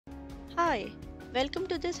Hi, welcome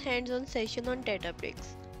to this hands-on session on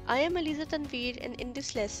Databricks. I am Aliza Tanveer and in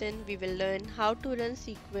this lesson we will learn how to run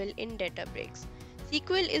SQL in Databricks.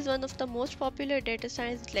 SQL is one of the most popular data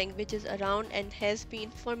science languages around and has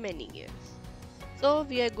been for many years. So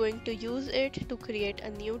we are going to use it to create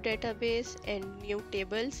a new database and new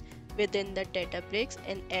tables within the Databricks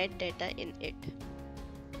and add data in it.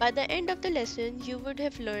 By the end of the lesson, you would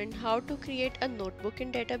have learned how to create a notebook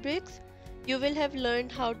in Databricks. You will have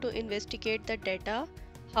learned how to investigate the data,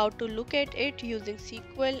 how to look at it using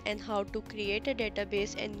SQL, and how to create a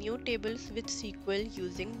database and new tables with SQL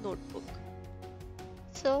using Notebook.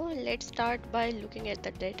 So let's start by looking at the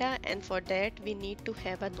data, and for that we need to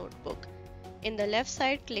have a notebook. In the left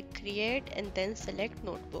side, click Create and then select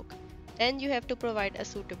Notebook. Then you have to provide a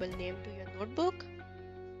suitable name to your notebook.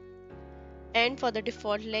 And for the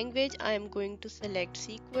default language, I am going to select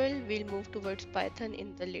SQL. We'll move towards Python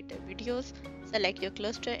in the later videos. Select your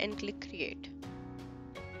cluster and click Create.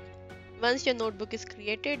 Once your notebook is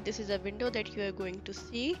created, this is a window that you are going to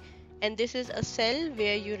see, and this is a cell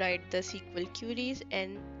where you write the SQL queries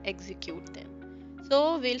and execute them.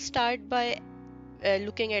 So we'll start by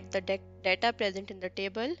looking at the data present in the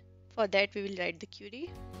table. For that, we will write the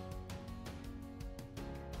query.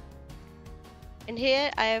 And here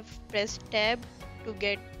I have pressed tab to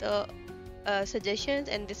get the suggestions,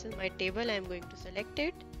 and this is my table. I am going to select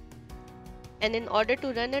it, and in order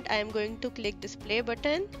to run it I am going to click this play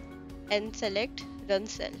button and select run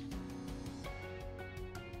cell.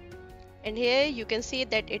 And here you can see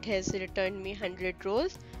that it has returned me 100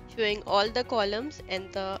 rows showing all the columns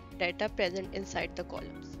and the data present inside the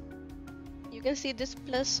columns. You can see this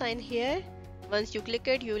plus sign here. Once you click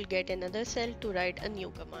it, you will get another cell to write a new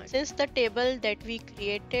command. Since the table that we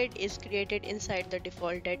created is created inside the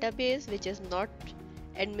default database, which is not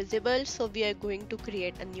admissible, so we are going to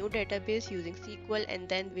create a new database using SQL, and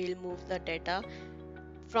then we'll move the data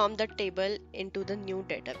from the table into the new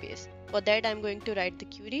database. For that, I'm going to write the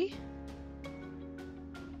query,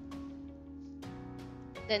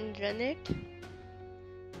 then run it,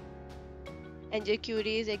 and your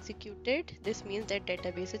query is executed. This means that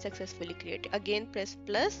database is successfully created. Again, press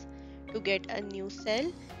plus to get a new cell,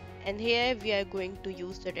 and here we are going to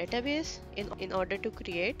use the database in order to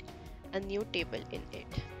create a new table in it.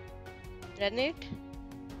 Run it,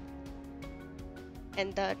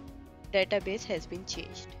 and the database has been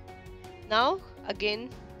changed. Now again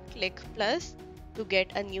click plus to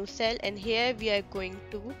get a new cell, and here we are going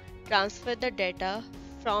to transfer the data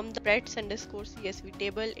from the pets_csv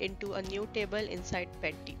table into a new table inside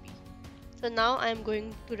PetDB. So now I am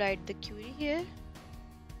going to write the query here,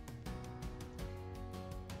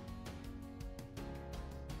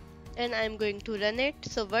 and I am going to run it.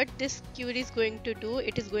 So what this query is going to do,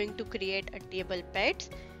 it is going to create a table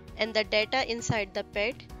pets, and the data inside the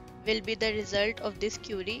pet will be the result of this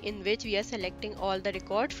query, in which we are selecting all the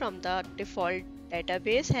records from the default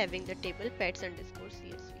database having the table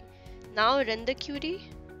pets_csv. Now run the query.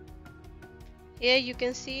 Here you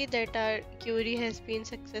can see that our query has been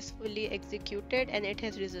successfully executed and it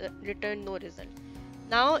has returned no result.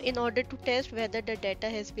 Now in order to test whether the data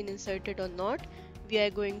has been inserted or not, we are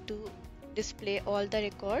going to display all the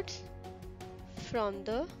records from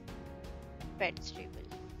the pets table.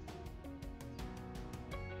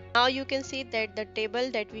 Now you can see that the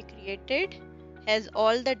table that we created has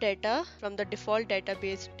all the data from the default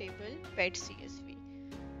database table pets_csv.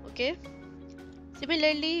 Okay.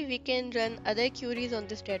 Similarly, we can run other queries on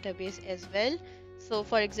this database as well. So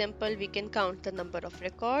for example, we can count the number of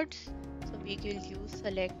records. So we will use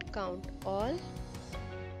select count all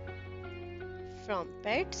from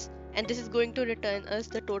pets, and this is going to return us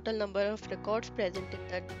the total number of records present in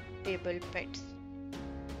the table pets.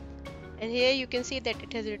 And here you can see that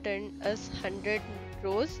it has returned us 100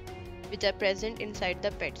 rows which are present inside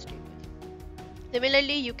the pets table.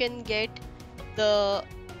 Similarly, you can get the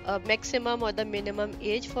maximum or the minimum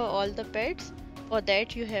age for all the pets. For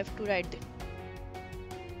that, you have to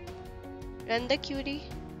run the query,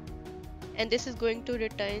 and this is going to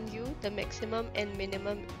return you the maximum and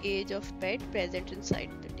minimum age of pet present inside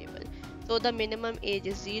the table. So the minimum age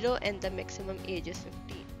is 0 and the maximum age is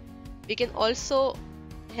 15. We can also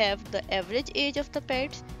have the average age of the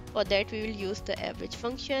pets. For that, we will use the average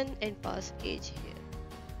function and pass age here.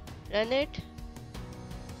 Run it,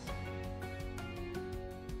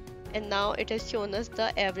 and now it has shown us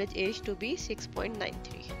the average age to be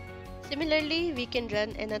 6.93. Similarly, we can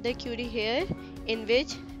run another query here in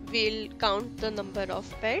which we'll count the number of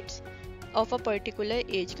pets of a particular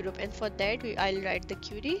age group, and for that I'll write the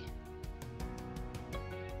query,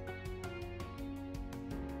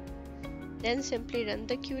 then simply run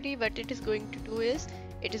the query. What it is going to do is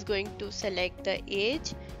it is going to select the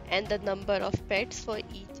age and the number of pets for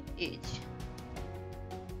each age.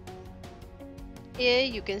 Here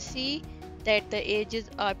you can see that the ages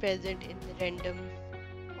are present in the random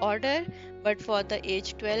order, but for the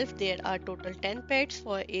age 12 there are total 10 pets,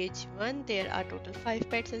 for age 1 there are total 5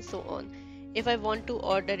 pets, and so on. If I want to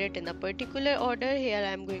order it in a particular order, here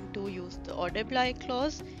I am going to use the order by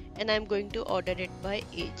clause and I am going to order it by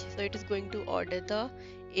age. So it is going to order the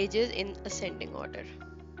ages in ascending order.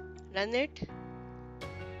 Run it.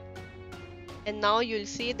 And now you'll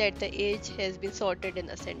see that the age has been sorted in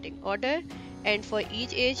ascending order, and for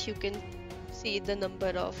each age you can see the number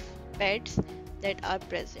of pets that are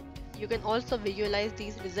present. You can also visualize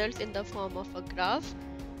these results in the form of a graph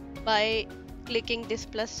by clicking this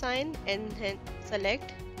plus sign and then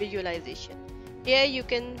select visualization. Here you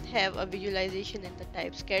can have a visualization in the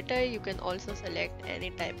type scatter. You can also select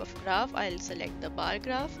any type of graph. I'll select the bar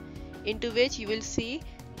graph, into which you will see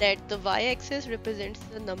that the y-axis represents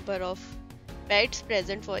the number of pets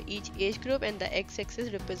present for each age group and the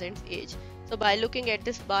x-axis represents age. So by looking at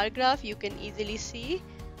this bar graph, you can easily see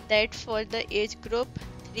that for the age group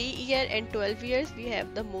 3 year and 12 years we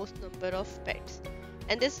have the most number of pets.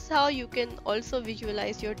 And this is how you can also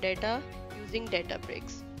visualize your data using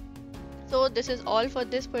Databricks. So this is all for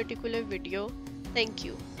this particular video. Thank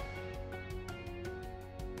you.